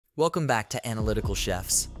Welcome back to Analytical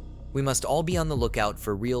Chefs. We must all be on the lookout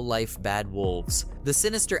for real-life bad wolves. The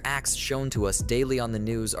sinister acts shown to us daily on the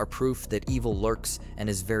news are proof that evil lurks and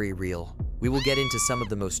is very real. We will get into some of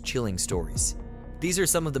the most chilling stories. These are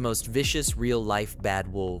some of the most vicious real-life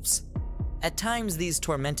bad wolves. At times, these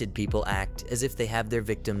tormented people act as if they have their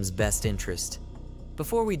victim's best interest.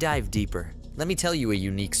 Before we dive deeper, let me tell you a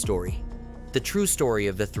unique story. The true story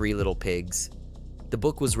of the Three Little Pigs. The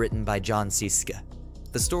book was written by John Siska.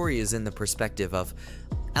 The story is in the perspective of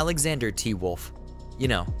Alexander T. Wolf. You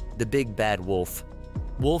know, the big bad wolf.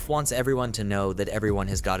 Wolf wants everyone to know that everyone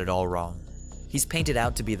has got it all wrong. He's painted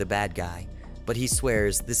out to be the bad guy, but he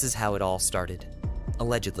swears this is how it all started.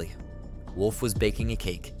 Allegedly, Wolf was baking a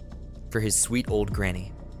cake for his sweet old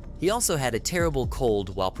granny. He also had a terrible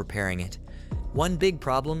cold while preparing it. One big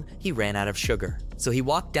problem, he ran out of sugar, so he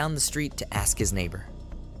walked down the street to ask his neighbor.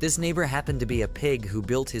 This neighbor happened to be a pig who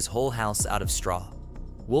built his whole house out of straw.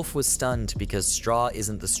 Wolf was stunned because straw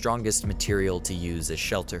isn't the strongest material to use as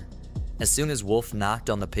shelter. As soon as Wolf knocked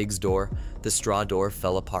on the pig's door, the straw door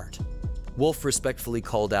fell apart. Wolf respectfully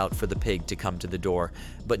called out for the pig to come to the door,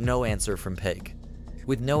 but no answer from Pig.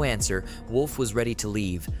 With no answer, Wolf was ready to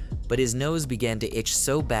leave, but his nose began to itch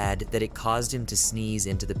so bad that it caused him to sneeze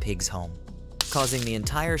into the pig's home, causing the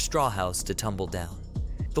entire straw house to tumble down.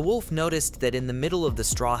 The wolf noticed that in the middle of the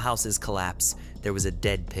straw house's collapse, there was a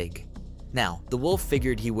dead pig. Now, the wolf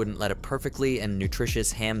figured he wouldn't let a perfectly and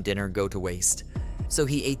nutritious ham dinner go to waste, so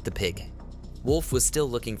he ate the pig. Wolf was still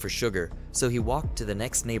looking for sugar, so he walked to the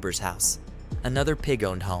next neighbor's house, another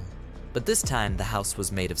pig-owned home, but this time the house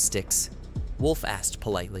was made of sticks. Wolf asked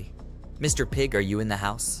politely, "Mr. Pig, are you in the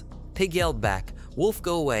house?" Pig yelled back, "Wolf,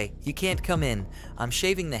 go away, you can't come in, I'm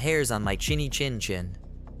shaving the hairs on my chinny chin."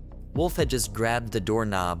 Wolf had just grabbed the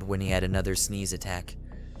doorknob when he had another sneeze attack.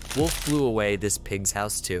 Wolf flew away this pig's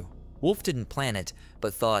house too. Wolf didn't plan it,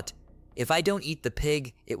 but thought, if I don't eat the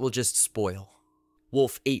pig, it will just spoil.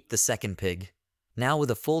 Wolf ate the second pig. Now with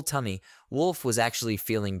a full tummy, Wolf was actually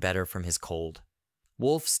feeling better from his cold.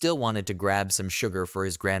 Wolf still wanted to grab some sugar for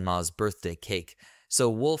his grandma's birthday cake, so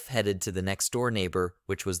Wolf headed to the next door neighbor,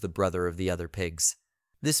 which was the brother of the other pigs.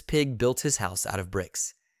 This pig built his house out of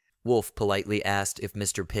bricks. Wolf politely asked if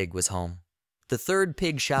Mr. Pig was home. The third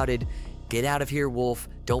pig shouted, "Get out of here, Wolf,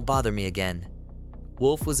 don't bother me again."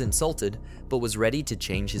 Wolf was insulted, but was ready to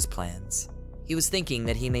change his plans. He was thinking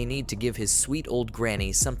that he may need to give his sweet old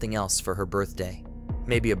granny something else for her birthday.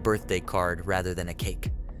 Maybe a birthday card rather than a cake.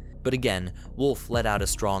 But again, Wolf let out a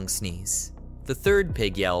strong sneeze. The third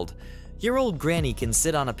pig yelled, "Your old granny can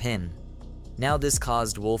sit on a pin." Now this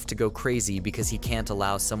caused Wolf to go crazy because he can't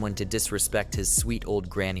allow someone to disrespect his sweet old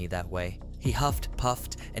granny that way. He huffed,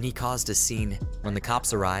 puffed, and he caused a scene. When the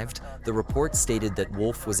cops arrived, the report stated that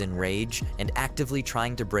Wolf was in rage and actively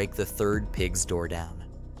trying to break the third pig's door down.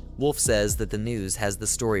 Wolf says that the news has the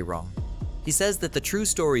story wrong. He says that the true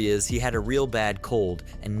story is he had a real bad cold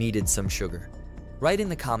and needed some sugar. Write in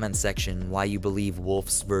the comments section why you believe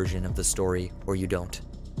Wolf's version of the story or you don't.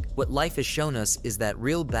 What life has shown us is that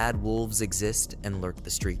real bad wolves exist and lurk the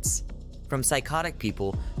streets. From psychotic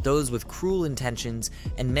people, those with cruel intentions,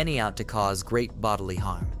 and many out to cause great bodily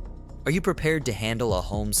harm. Are you prepared to handle a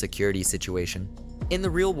home security situation? In the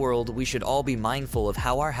real world, we should all be mindful of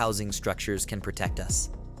how our housing structures can protect us.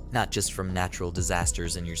 Not just from natural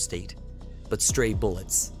disasters in your state, but stray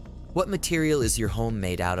bullets. What material is your home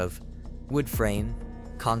made out of? Wood frame,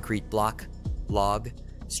 concrete block, log,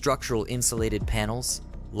 structural insulated panels,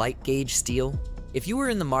 light gauge steel? If you were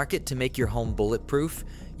in the market to make your home bulletproof,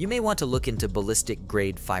 you may want to look into ballistic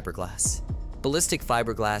grade fiberglass. Ballistic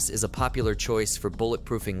fiberglass is a popular choice for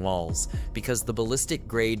bulletproofing walls because the ballistic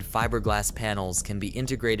grade fiberglass panels can be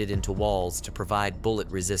integrated into walls to provide bullet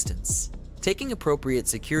resistance. Taking appropriate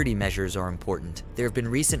security measures are important. There have been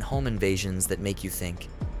recent home invasions that make you think,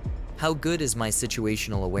 how good is my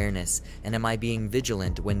situational awareness, and am I being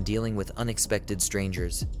vigilant when dealing with unexpected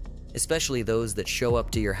strangers, especially those that show up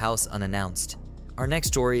to your house unannounced? Our next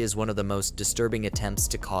story is one of the most disturbing attempts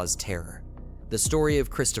to cause terror. The story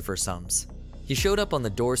of Christopher Sums. He showed up on the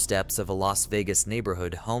doorsteps of a Las Vegas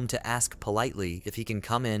neighborhood home to ask politely if he can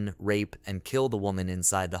come in, rape, and kill the woman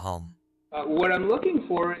inside the home. What I'm looking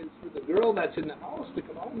for is for the girl that's in the house to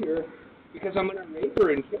come out here because I'm going to rape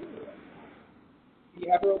her and kill her. Can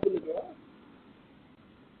you have her open the door?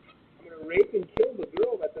 I'm going to rape and kill the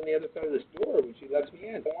girl that's on the other side of this door when she lets me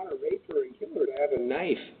in. I want to rape her and kill her to have a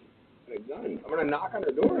knife. A gun. I'm going to knock on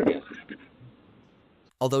her door again.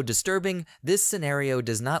 Although disturbing, this scenario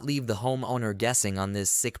does not leave the homeowner guessing on this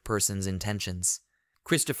sick person's intentions.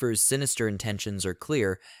 Christopher's sinister intentions are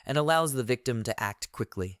clear and allows the victim to act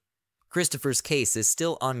quickly. Christopher's case is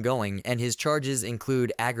still ongoing, and his charges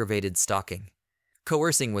include aggravated stalking,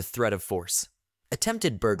 coercing with threat of force,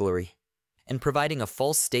 attempted burglary, and providing a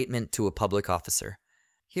false statement to a public officer.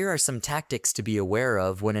 Here are some tactics to be aware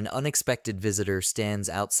of when an unexpected visitor stands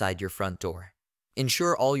outside your front door.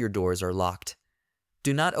 Ensure all your doors are locked.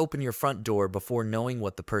 Do not open your front door before knowing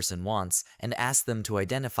what the person wants and ask them to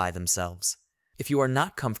identify themselves. If you are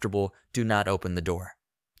not comfortable, do not open the door.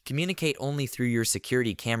 Communicate only through your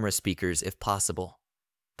security camera speakers if possible.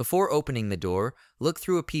 Before opening the door, look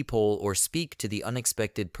through a peephole or speak to the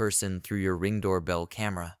unexpected person through your Ring doorbell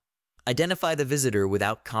camera. Identify the visitor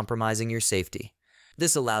without compromising your safety.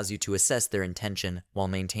 This allows you to assess their intention while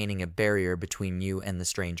maintaining a barrier between you and the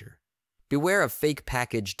stranger. Beware of fake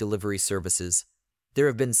package delivery services. There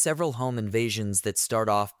have been several home invasions that start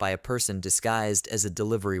off by a person disguised as a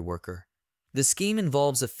delivery worker. The scheme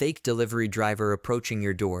involves a fake delivery driver approaching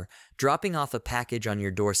your door, dropping off a package on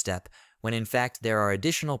your doorstep, when in fact there are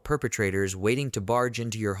additional perpetrators waiting to barge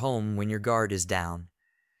into your home when your guard is down.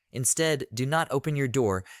 Instead, do not open your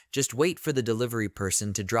door, just wait for the delivery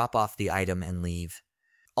person to drop off the item and leave.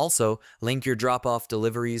 Also, link your drop-off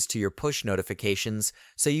deliveries to your push notifications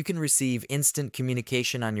so you can receive instant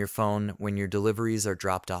communication on your phone when your deliveries are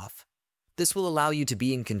dropped off. This will allow you to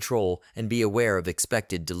be in control and be aware of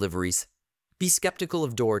expected deliveries. Be skeptical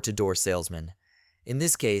of door-to-door salesmen. In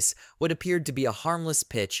this case, what appeared to be a harmless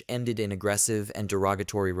pitch ended in aggressive and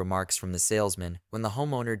derogatory remarks from the salesman when the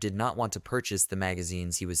homeowner did not want to purchase the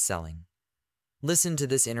magazines he was selling. Listen to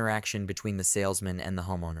this interaction between the salesman and the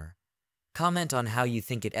homeowner. Comment on how you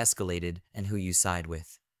think it escalated and who you side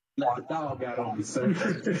with. The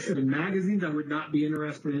magazines I would not be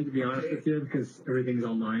interested in, to be honest with you, because everything's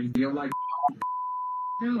online. You don't like?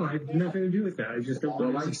 No, I have nothing to do with that. I just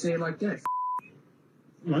don't like say it like that.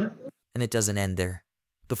 What? And it doesn't end there.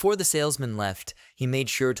 Before the salesman left, he made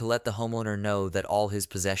sure to let the homeowner know that all his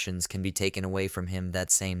possessions can be taken away from him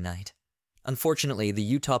that same night. Unfortunately, the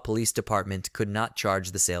Utah Police Department could not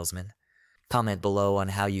charge the salesman. Comment below on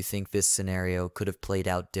how you think this scenario could have played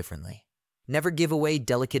out differently. Never give away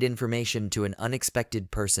delicate information to an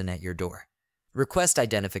unexpected person at your door. Request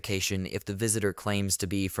identification if the visitor claims to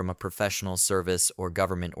be from a professional service or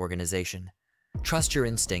government organization. Trust your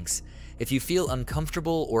instincts. If you feel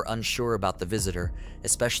uncomfortable or unsure about the visitor,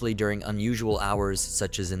 especially during unusual hours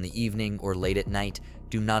such as in the evening or late at night,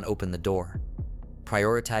 do not open the door.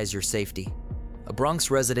 Prioritize your safety. A Bronx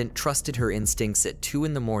resident trusted her instincts at 2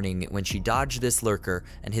 in the morning when she dodged this lurker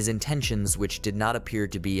and his intentions, which did not appear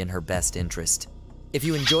to be in her best interest. If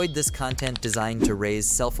you enjoyed this content designed to raise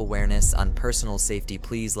self-awareness on personal safety,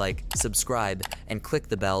 please like, subscribe, and click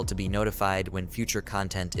the bell to be notified when future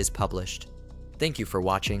content is published. Thank you for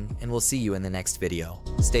watching, and we'll see you in the next video.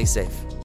 Stay safe.